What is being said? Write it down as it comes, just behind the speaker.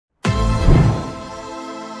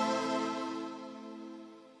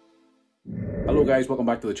Hello guys, welcome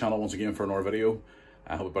back to the channel once again for another video.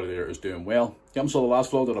 I hope everybody there is doing well. So the last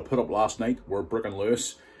vlog that I put up last night were Brooke and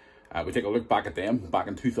Lewis. We take a look back at them back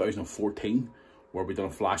in 2014, where we done a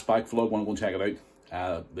flashback vlog. Want to go and check it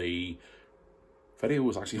out. The video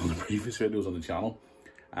was actually on the previous videos on the channel.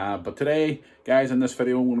 But today, guys, in this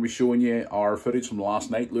video, I'm going to be showing you our footage from last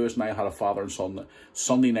night. Lewis and I had a father and son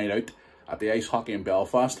Sunday night out at the ice hockey in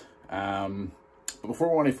Belfast. But before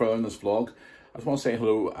we go any further in this vlog, I just want to say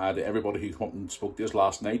hello to everybody who come up and spoke to us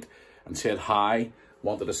last night and said hi,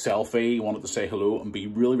 wanted a selfie, wanted to say hello and be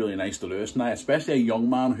really, really nice to Lewis and I, especially a young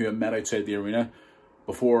man who I met outside the arena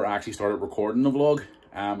before I actually started recording the vlog.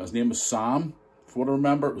 His name was Sam. From what I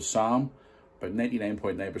remember, it was Sam. About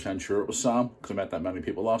 99.9% sure it was Sam, because I met that many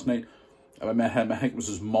people last night. I met him, I think it was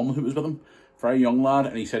his mum who was with him. Very young lad,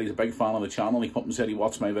 and he said he's a big fan of the channel. He come up and said he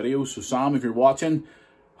watched my videos. So Sam, if you're watching,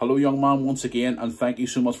 hello young man once again, and thank you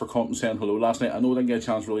so much for coming and saying hello last night. I know I didn't get a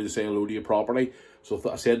chance really to say hello to you properly, so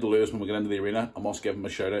I said to Lewis when we get into the arena, I must give him a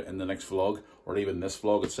shout out in the next vlog, or even this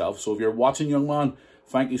vlog itself. So if you're watching, young man,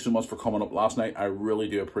 thank you so much for coming up last night. I really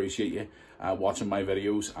do appreciate you watching my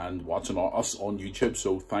videos and watching us on YouTube,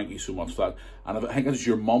 so thank you so much for that. And I think it's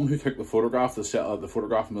your mum who took the photograph, the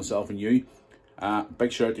photograph of myself and you.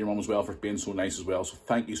 Big shout out to your mum as well for being so nice as well, so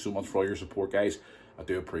thank you so much for all your support, guys. I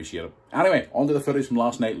do appreciate it. Anyway, on to the footage from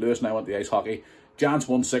last night. Lewis and I went to the ice hockey. Giants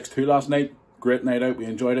won 6-2 last night. Great night out. We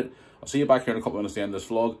enjoyed it. I'll see you back here in a couple of minutes to end this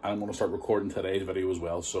vlog. And I'm going to start recording today's video as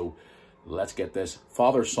well. So let's get this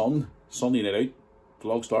father-son Sunday night out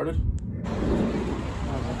vlog started.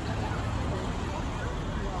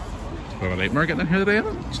 Bit of a nightmare getting in here today,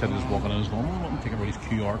 isn't it? Instead of just walking in as normal and taking all these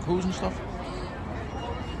QR codes and stuff.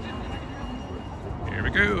 Here we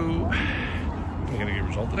go. We're going to get a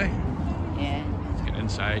result today. Yeah. Get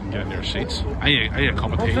inside and get in their seats. I need a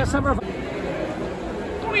cup of tea.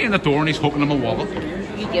 Only in the door and he's hooking him a wallet.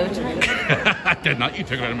 You give it to me? I did not. You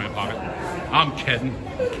took it out of my pocket. I'm kidding.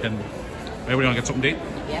 Right, we want to get something to eat?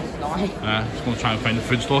 Yes, no. Just going to try and find the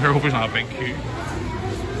food stall here. Hope there's not a big queue.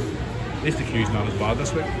 At least the queue's not as bad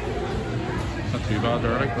this week. It's not too bad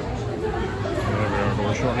there, like, but we are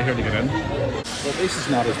going shortly here to get in. Well, at least it's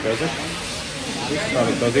not as busy. At least it's not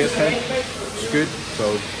as busy as today. It's good,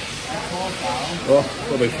 so. Oh,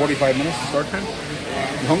 about 45 minutes to start time.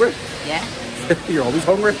 You hungry? Yeah. You're always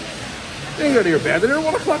hungry. You ain't go to your bed at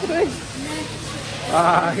 1 o'clock today.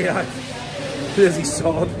 Ah, yeah. Busy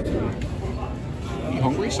son. You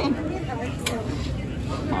hungry, son?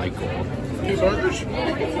 My God. 2 burgers?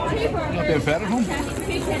 Not being fed at home?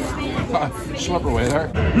 Slip away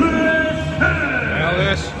there. Well,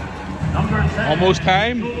 this. Almost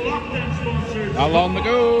time. Not long to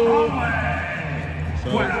go. So,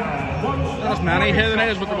 not as many here tonight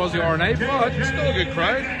as what there was the other night, but it's still a good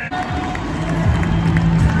crowd.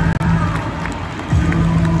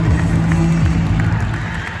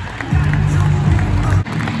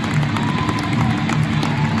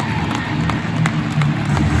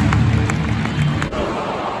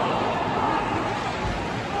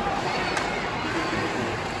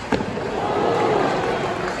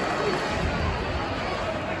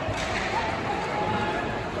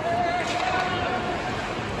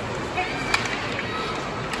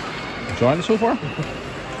 Enjoying it so far?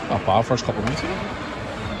 Not bad first couple of minutes.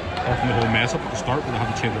 Apart from the whole mess up at the start when they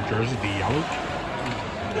had to change their jerseys to yellow.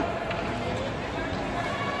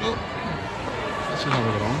 Well, let's see how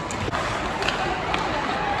we get on.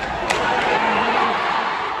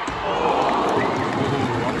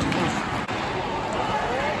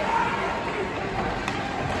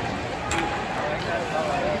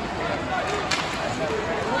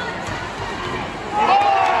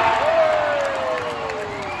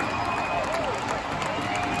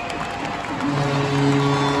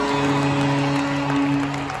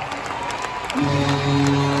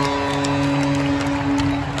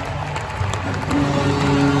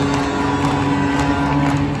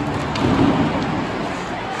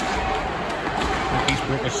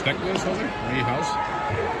 Stick with us, has he? He has.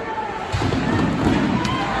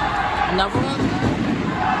 Another one?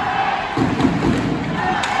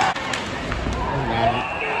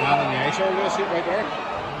 Man on the ice all this seat right there.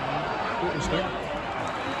 Open stick.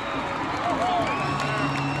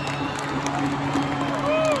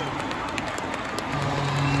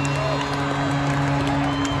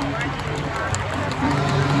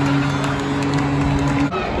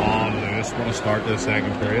 Oh, Lewis, what a start to the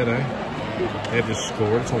second period, eh? They just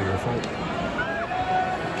scored, it's all your fault.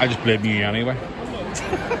 I just blame you anyway.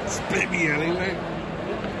 Just blame you anyway.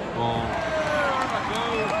 Oh.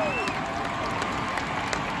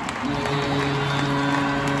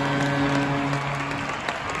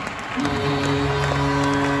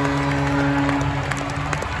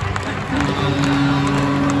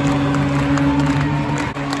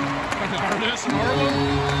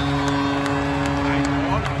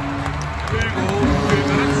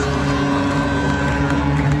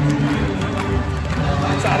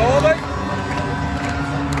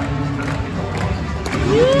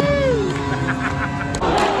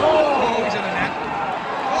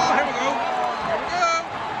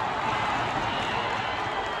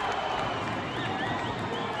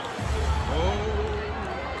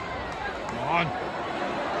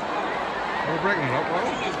 breaking it up well.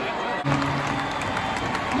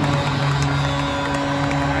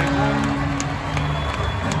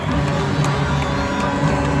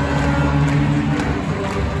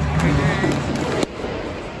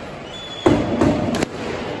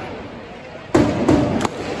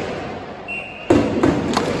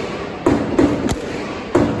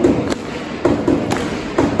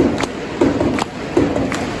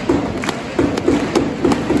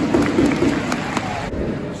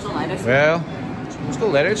 Well, it's still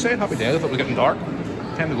late outside. Happy days. I thought it was getting dark.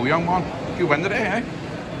 Time to go, young man. You win today,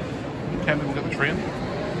 eh? Time to go get the train.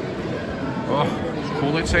 Oh, it's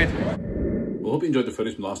cold outside. Well, hope you enjoyed the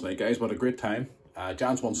footage from last night, guys. We had a great time.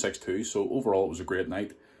 Giants won 6-2, so overall it was a great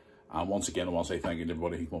night. And once again, I want to say thank you to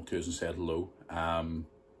everybody who came up to us and said hello.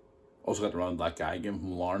 Also got to run that guy again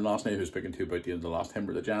from Lauren last night who was speaking to you about the end of the last time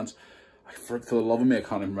with the Giants. For the love of me, I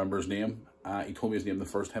can't even remember his name. He told me his name the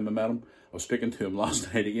first time I met him. I was speaking to him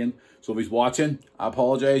last night again. So if he's watching, I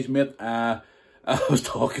apologise, mate. I was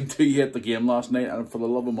talking to you at the game last night, and for the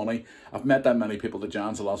love of money, I've met that many people at the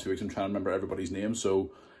Giants the last few weeks. I'm trying to remember everybody's name.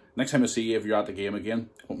 So next time I see you, if you're at the game again,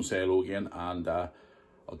 come and say hello again, and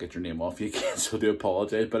I'll get your name off you again. So I do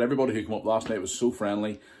apologise. But everybody who came up last night was so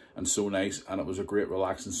friendly and so nice, and it was a great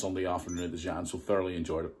relaxing Sunday afternoon at the Giants. So thoroughly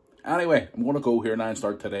enjoyed it. Anyway, I'm going to go here now and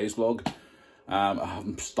start today's vlog. I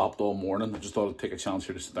haven't stopped all morning. I just thought I'd take a chance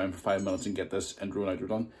here to sit down for 5 minutes and get this intro and outro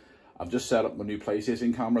done. I've just set up my new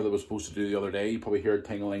PlayStation camera that I was supposed to do the other day. You probably heard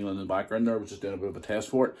ting-a-ling in the background there. I was just doing a bit of a test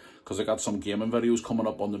for it because I got some gaming videos coming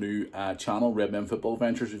up on the new channel, Red Men Football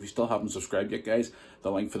Adventures. If you still haven't subscribed yet, guys,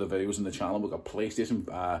 the link for the videos in the channel. We've got PlayStation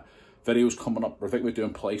videos coming up. We're thinking about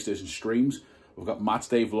doing PlayStation streams. We've got match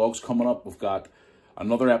day vlogs coming up. We've got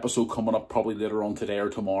another episode coming up probably later on today or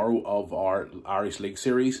tomorrow of our Irish League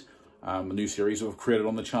series. A new series that we've created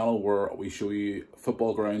on the channel where we show you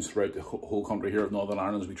football grounds throughout the whole country here of Northern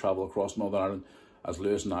Ireland as we travel across Northern Ireland as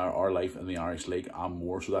Lewis and our life in the Irish League and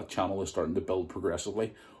more. So that channel is starting to build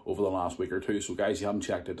progressively over the last week or two. So guys, if you haven't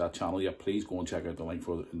checked out that channel yet, please go and check out the link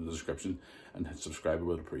for it in the description and hit subscribe. I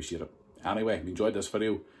would appreciate it. Anyway, if you enjoyed this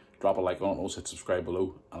video, drop a like on it, also hit subscribe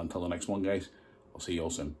below. And until the next one, guys, I'll see you all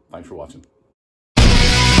soon. Thanks for watching.